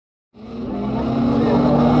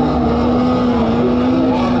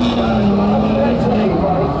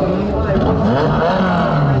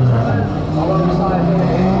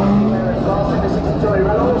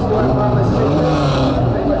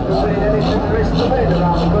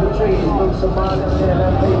some miles in the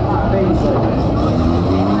MP Pat Beasley.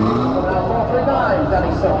 Coming out 439,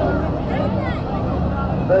 Danny Sutton.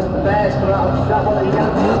 First the Bears come out of Chapel and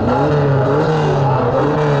Yankee.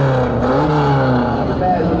 The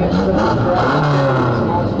Bears will get some after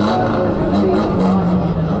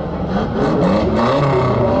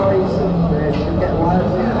boys, they should get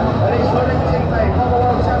lives in. And he's running teammate, Model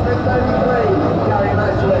World Champion 33, Gary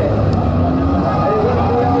Madgley. And he's running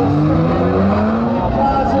the old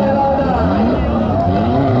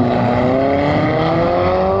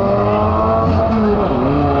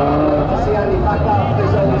to see Andy back out of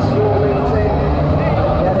this old school meeting.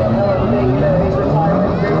 He had a hell of a big he's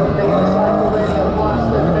retiring from the cycle race at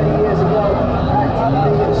Blaston many years ago at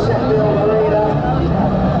the Sheffield Arena.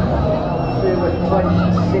 With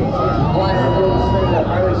 26 is Brian Wilson, a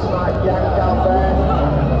very smart young down there.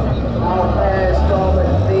 Now Bears from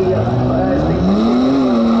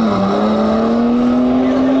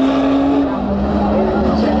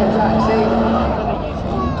the checker taxi.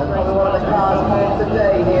 And probably one of the cars of the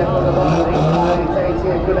day here from the bottom of Katie,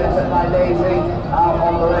 a good effort by Daisy out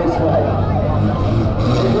on the raceway.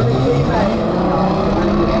 She's running teammate.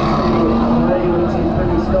 Which is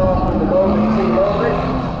pretty strong from the Golden Team Orbit.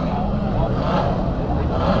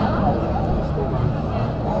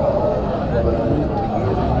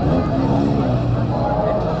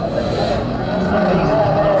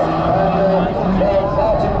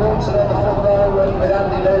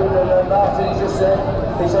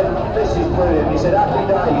 He said, this is brilliant. He said, happy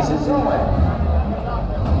days. It's all right.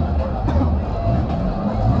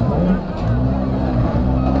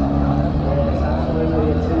 Yes,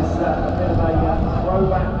 absolutely. It is a bit of a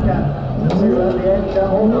throwback to the end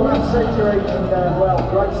of the last century. And, well,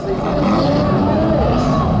 great season.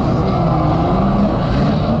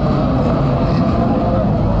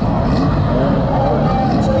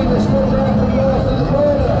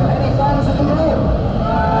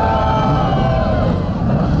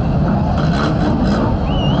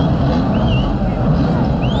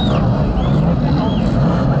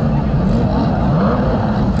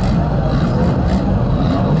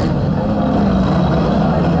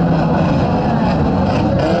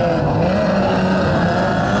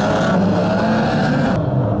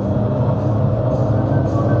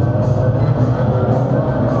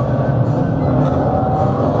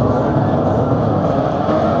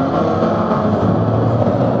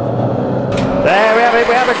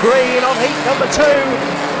 We have a green on heat number 2,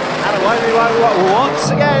 and away we go once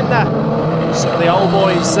again. Some of the old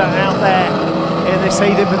boys out there in this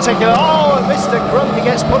heat in particular. Oh, and Mr. Grumpy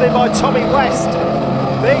gets put in by Tommy West,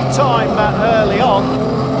 big time early on.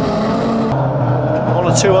 One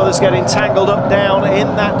or two others getting tangled up down in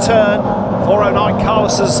that turn. 409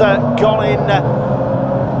 Carlos has gone in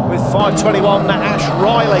with 521 Ash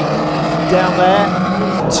Riley down there.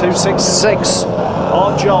 266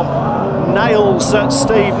 on John. Nails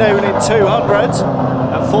Steve Noon in 200.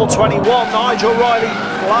 At 421, Nigel Riley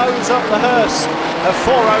blows up the hearse of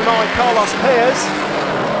 409 Carlos Piers.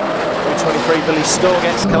 323 Billy Storr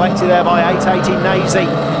gets collected there by 880 Nazy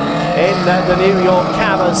in the New York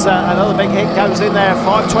cab as another big hit goes in there.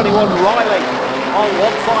 521 Riley on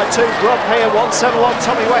 152 Grubb here. 171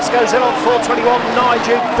 Tommy West goes in on 421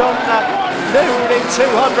 Nigel Noon in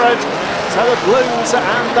 200. So the Blues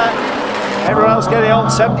and everyone else getting on.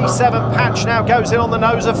 77 Patch now goes in on the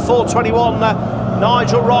nose of 421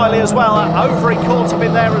 Nigel Riley as well. Overy caught up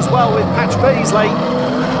in there as well with Patch Beasley.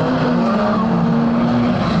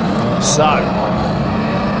 So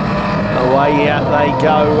away they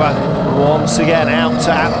go once again out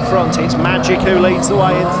at the front. It's Magic who leads the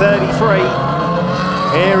way in 33.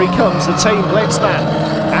 Here he comes, the Team Blitzman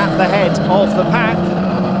at the head of the pack.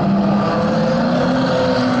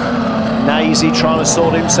 Nazy trying to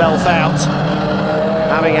sort himself out,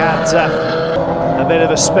 having had a bit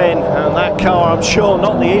of a spin, and that car, I'm sure,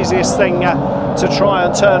 not the easiest thing to try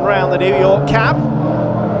and turn around the New York cab.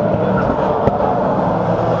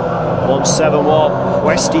 171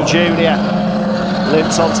 Westy Jr.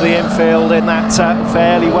 limps onto the infield in that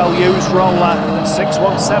fairly well-used roller.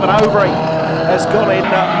 617 Overy has gone in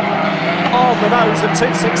on the nose of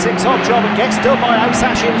 266 on job and gets done by Ace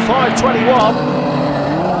Ash in 521.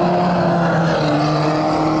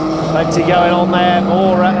 Plenty going on there,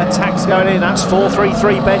 more attacks going in. That's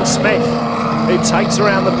 433 Ben Smith, who takes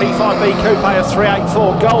around the P5B Coupe of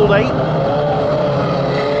 384 Goldie.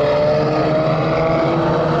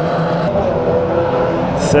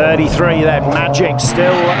 .33 then, Magic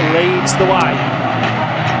still leads the way.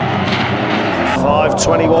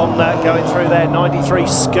 521 going through there. 93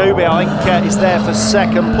 Scooby, I think, is there for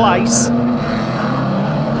second place.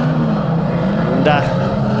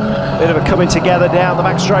 And Bit of a coming together down the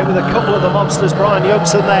back straight with a couple of the monsters. Brian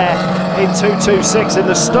Youngson there in 2.26 in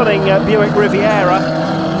the stunning Buick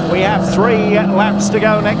Riviera. We have 3 laps to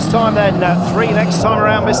go next time then. 3 next time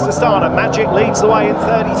around, Mr. Starter. Magic leads the way in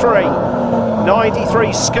 33. 93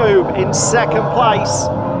 Scoob in second place.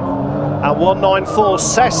 And 194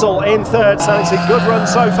 Cecil in third. So it's a good run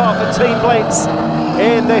so far for Team Blitz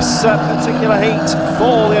in this particular heat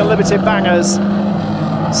for the Unlimited Bangers.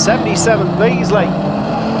 77 Beasley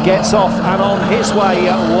gets off and on his way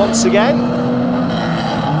once again.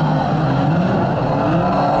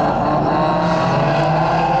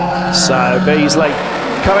 So Beasley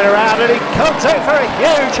coming around and he comes in for a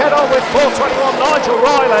huge head-on with 4.21 Nigel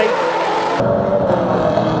Riley.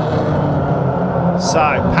 So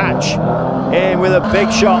Patch in with a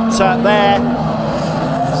big shot there.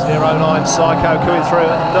 09 Psycho coming through.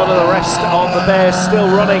 None of the rest of the Bears still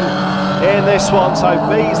running in this one. So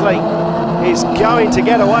Beasley is going to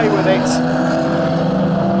get away with it.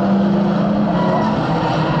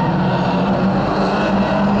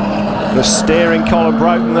 The steering column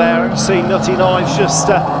broken there. You see Nutty Knives just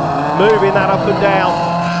moving that up and down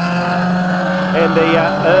in the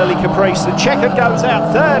early Caprice. The checkered goes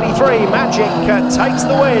out. 33 Magic takes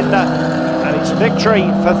the win, and it's victory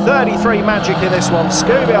for 33 Magic in this one.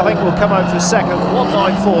 Scooby, I think, will come out for second.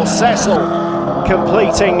 194 Cecil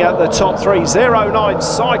completing the top 3. 09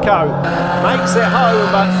 Psycho makes it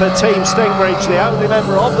home for Team Stingbridge, the only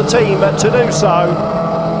member of the team to do so.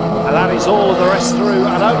 And that is all of the rest through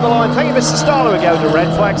and over the line. Thank you, Mr. Starler. We go to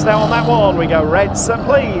red flags now on that one. We go reds,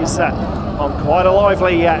 please, on quite a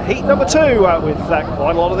lively heat number 2 with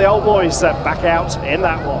quite a lot of the old boys back out in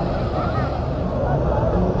that one.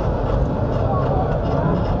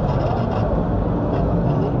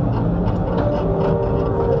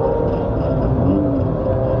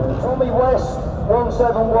 Tommy West,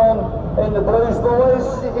 171 in the Blues Boys.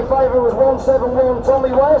 If your favourite was 171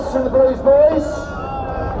 Tommy West in the Blues Boys.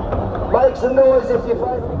 Make some noise if you're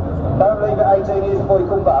favourite. Don't leave it 18 years before you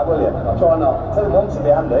come back, will you? I'll try not. 2 months would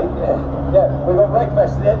be handy. Yeah, we've got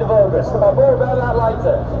Wreckfest at the end of August. I'll more about that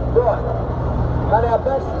later. Right. And our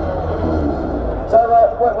best. So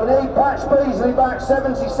we need Patch Beasley back,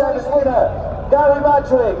 77th winner, Gary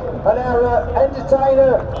Madrick, and our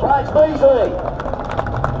entertainer, Patch Beasley.